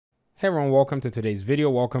Hey everyone, welcome to today's video.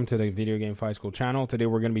 Welcome to the Video Game Fight School channel. Today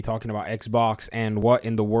we're going to be talking about Xbox and what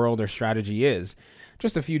in the world their strategy is.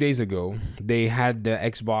 Just a few days ago, they had the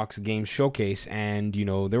Xbox Game Showcase, and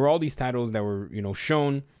there were all these titles that were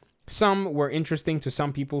shown. Some were interesting to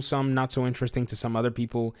some people, some not so interesting to some other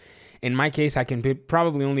people. In my case, I can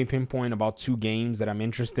probably only pinpoint about 2 games that I'm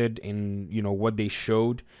interested in, what they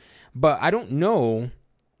showed. But I don't know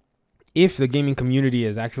if the gaming community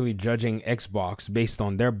is actually judging Xbox based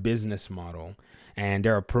on their business model and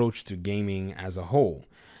their approach to gaming as a whole.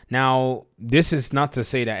 Now, this is not to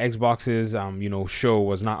say that Xbox's, show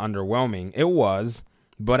was not underwhelming. It was,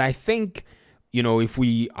 but I think, if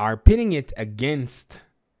we are pitting it against,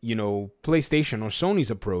 PlayStation or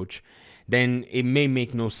Sony's approach, then it may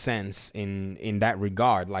make no sense in that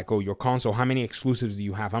regard. Like, oh, your console, how many exclusives do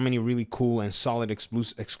you have? How many really cool and solid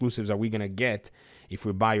exclusives are we going to get if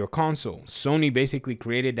we buy your console? Sony basically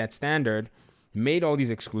created that standard, made all these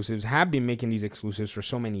exclusives, have been making these exclusives for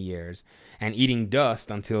so many years and eating dust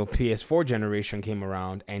until PS4 generation came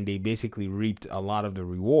around, and they basically reaped a lot of the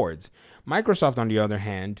rewards. Microsoft, on the other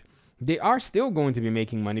hand, they are still going to be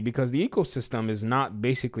making money because the ecosystem is not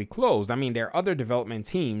basically closed. I mean, there are other development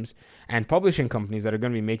teams and publishing companies that are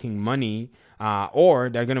going to be making money, or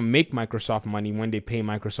they're going to make Microsoft money when they pay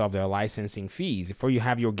Microsoft their licensing fees. If you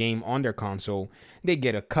have your game on their console, they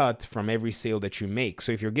get a cut from every sale that you make.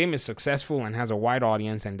 So if your game is successful and has a wide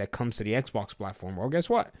audience and that comes to the Xbox platform, well, guess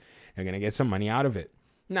what? They're going to get some money out of it.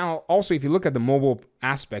 Now, also, if you look at the mobile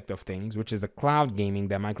aspect of things, which is the cloud gaming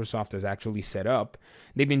that Microsoft has actually set up,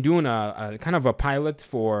 they've been doing a kind of a pilot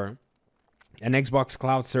for an Xbox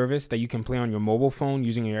cloud service that you can play on your mobile phone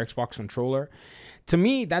using your Xbox controller. To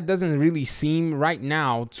me, that doesn't really seem right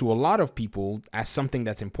now to a lot of people as something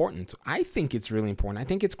that's important. I think it's really important. I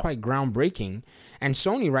think it's quite groundbreaking. And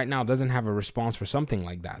Sony right now doesn't have a response for something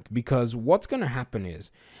like that, because what's going to happen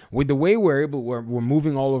is, with the way we're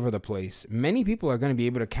moving all over the place, many people are going to be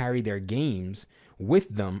able to carry their games with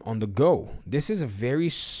them on the go. This is a very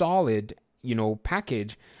solid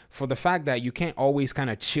package for the fact that you can't always kind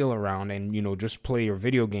of chill around and, just play your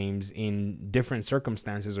video games in different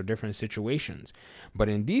circumstances or different situations. But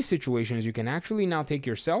in these situations, you can actually now take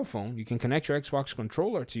your cell phone, you can connect your Xbox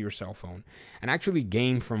controller to your cell phone and actually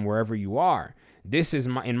game from wherever you are. This is,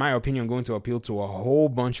 in my opinion, going to appeal to a whole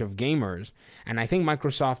bunch of gamers. And I think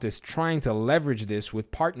Microsoft is trying to leverage this with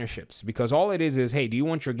partnerships, because all it is, hey, do you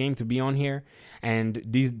want your game to be on here? And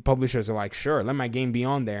these publishers are like, sure, let my game be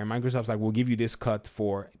on there. And Microsoft's like, we'll give you this cut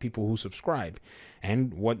for people who subscribe.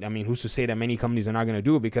 And who's to say that many companies are not going to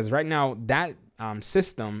do it? Because right now, that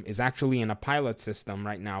system is actually in a pilot system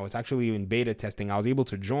right now. It's actually in beta testing. I was able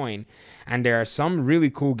to join, and there are some really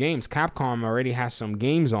cool games. Capcom already has some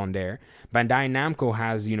games on there. Bandai Namco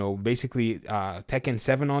has, basically Tekken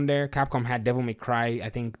 7 on there. Capcom had Devil May Cry, I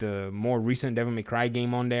think the more recent Devil May Cry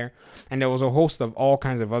game on there. And there was a host of all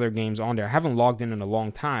kinds of other games on there. I haven't logged in a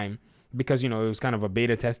long time, because, it was kind of a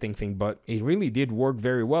beta testing thing, but it really did work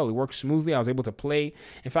very well. It worked smoothly. I was able to play.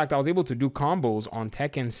 In fact, I was able to do combos on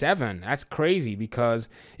Tekken 7. That's crazy, because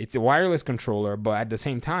it's a wireless controller, but at the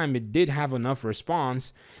same time, it did have enough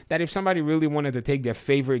response that if somebody really wanted to take their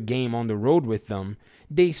favorite game on the road with them,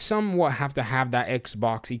 they somewhat have to have that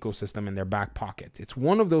Xbox ecosystem in their back pocket. It's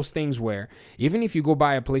one of those things where even if you go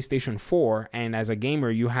buy a PlayStation 4 and as a gamer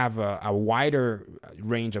you have a wider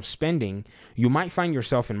range of spending, you might find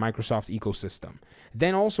yourself in Microsoft's ecosystem.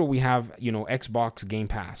 Then also we have, Xbox Game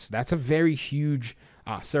Pass. That's a very huge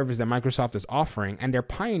service that Microsoft is offering, and they're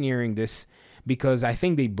pioneering this because I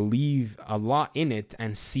think they believe a lot in it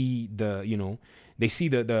and see the, they see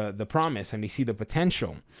the promise and they see the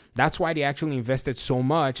potential. That's why they actually invested so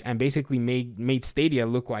much and basically made Stadia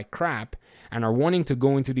look like crap, and are wanting to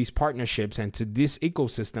go into these partnerships and to this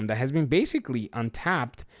ecosystem that has been basically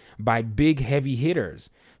untapped by big heavy hitters.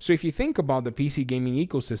 So if you think about the PC gaming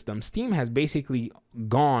ecosystem, Steam has basically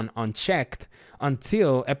gone unchecked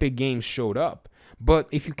until Epic Games showed up. But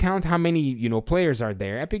if you count how many, players are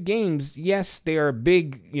there, Epic Games, yes, they are a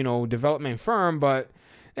big, development firm, but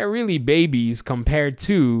they're really babies compared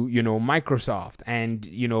to, Microsoft. And,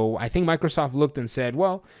 I think Microsoft looked and said,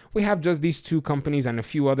 well, we have just these 2 companies and a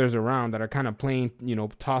few others around that are kind of playing,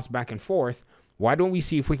 tossed back and forth. Why don't we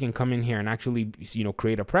see if we can come in here and actually,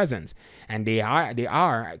 create a presence? And they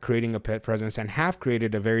are creating a presence and have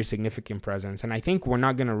created a very significant presence. And I think we're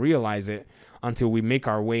not going to realize it until we make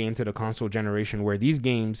our way into the console generation, where these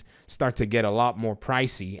games start to get a lot more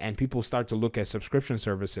pricey and people start to look at subscription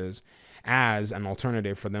services as an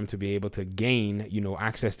alternative for them to be able to gain,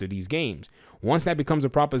 access to these games. Once that becomes a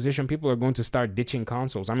proposition, people are going to start ditching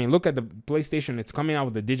consoles. I mean, look at the PlayStation. It's coming out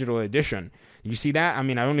with the digital edition. You see that? I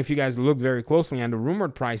mean, I don't know if you guys look very closely. closely, and the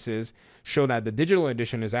rumored prices show that the digital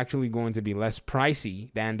edition is actually going to be less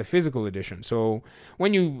pricey than the physical edition. So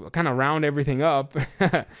when you kind of round everything up,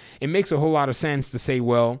 it makes a whole lot of sense to say,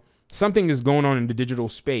 well, something is going on in the digital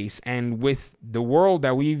space. And with the world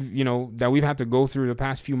that we've had to go through the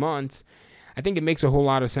past few months, I think it makes a whole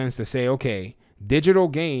lot of sense to say, okay, digital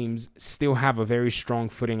games still have a very strong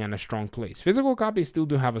footing and a strong place. Physical copies still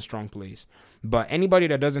do have a strong place, but anybody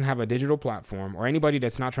that doesn't have a digital platform, or anybody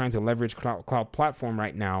that's not trying to leverage cloud platform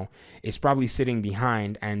right now, is probably sitting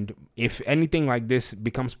behind. And if anything like this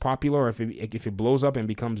becomes popular, or if it blows up and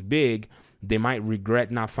becomes big, they might regret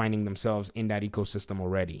not finding themselves in that ecosystem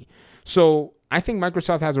already. So I think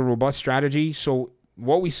Microsoft has a robust strategy. So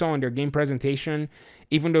what we saw in their game presentation,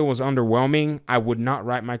 even though it was underwhelming, I would not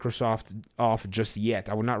write Microsoft off just yet.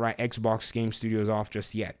 I would not write Xbox Game Studios off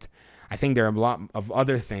just yet. I think there are a lot of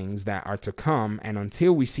other things that are to come, and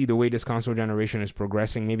until we see the way this console generation is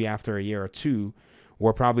progressing, maybe after a year or two,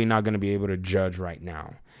 we're probably not going to be able to judge right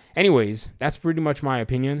now. Anyways, that's pretty much my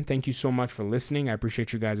opinion. Thank you so much for listening. I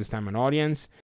appreciate you guys' time and audience.